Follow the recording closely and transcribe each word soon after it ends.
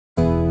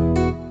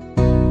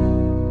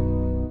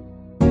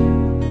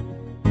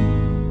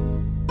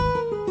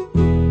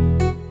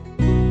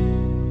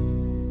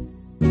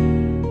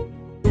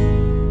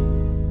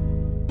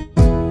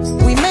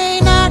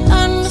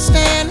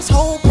this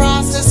whole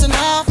process and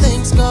how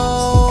things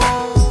go.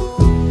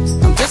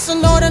 I'm just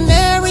an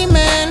ordinary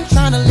man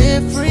trying to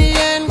live free,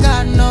 and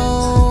God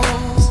knows.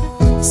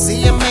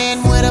 See a man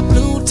with a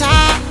blue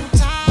tie,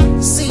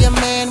 see a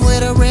man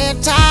with a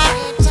red tie.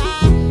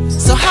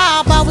 So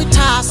how about we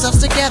tie ourselves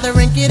together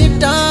and get it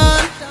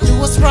done? Do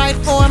what's right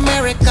for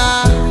America.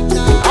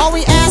 All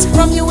we ask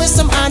from you is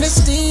some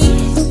honesty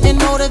and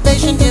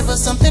motivation. Give us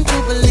something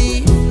to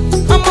believe.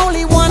 I'm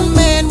only one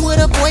man with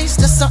a voice.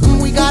 There's something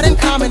we got in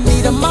common.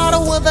 Need a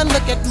model, well then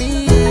look at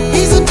me.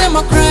 He's a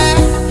Democrat,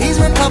 he's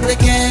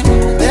Republican.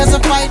 There's a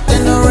fight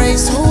in the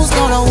race, who's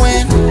gonna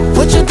win?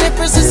 Put your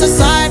differences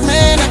aside,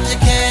 man, if you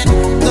can.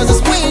 Cause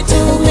there's way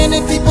too many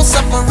people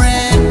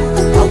suffering.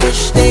 I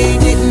wish they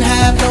didn't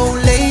have no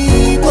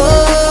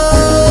labor.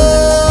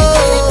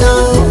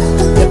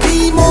 There'd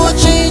be more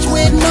change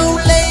with no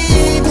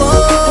labor.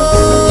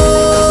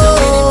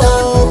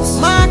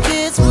 My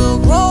kids will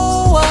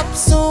grow up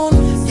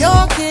soon,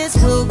 your kids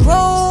will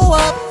grow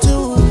up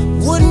too.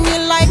 Wouldn't you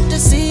like to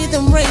see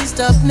them raised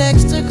up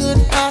next to good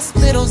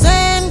hospitals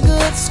and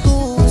good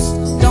schools?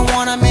 Don't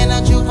want them in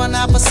a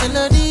juvenile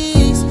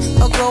facilities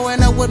or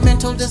growing up with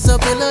mental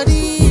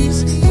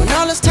disabilities. When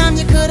all this time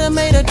you could have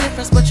made a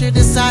difference, but you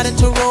decided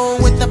to roll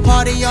with the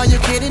party. Are you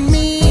kidding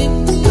me?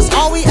 Cause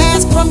all we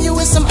ask from you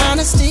is some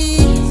honesty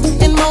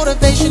and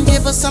motivation.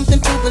 Give us something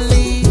to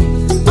believe.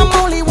 I'm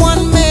only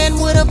one man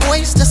with a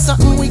voice. There's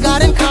something we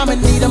got in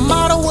common. Need a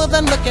model, well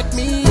then look at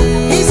me.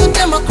 He's a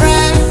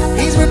Democrat,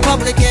 he's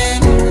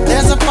Republican.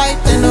 There's a fight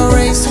in the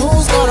race,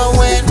 who's gonna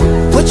win?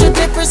 Put your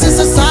differences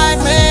aside,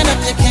 man,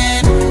 if you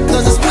can.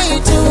 Cause there's way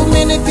too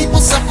many people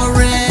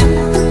suffering.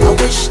 I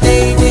wish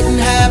they didn't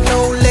have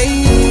no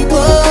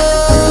labor.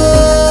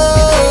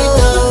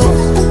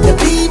 There'd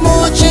be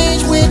more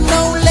change with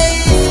no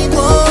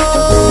labor.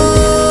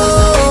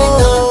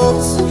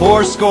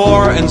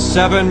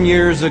 77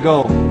 years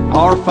ago,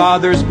 our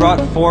fathers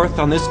brought forth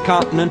on this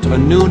continent a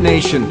new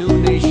nation,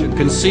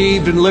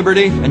 conceived in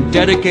liberty and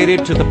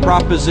dedicated to the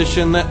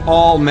proposition that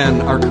all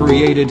men are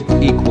created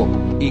equal.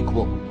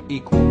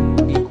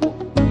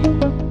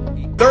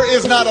 There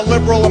is not a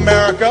liberal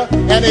America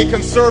and a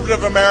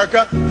conservative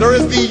America. There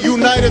is the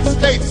United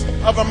States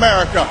of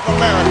America.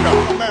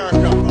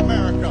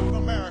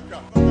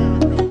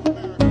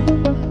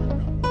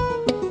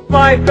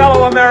 My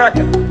fellow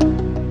Americans,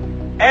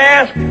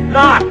 ask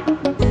not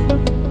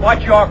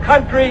what your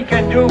country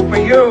can do for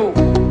you.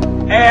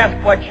 Ask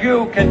what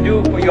you can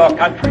do for your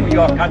country,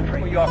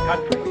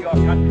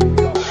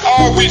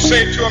 All we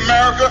say to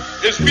America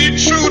is be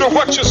true to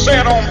what you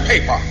said on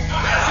paper.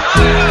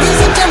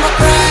 He's a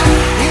Democrat,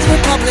 he's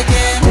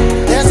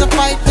Republican. There's a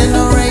fight in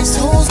the race,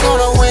 who's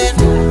gonna win?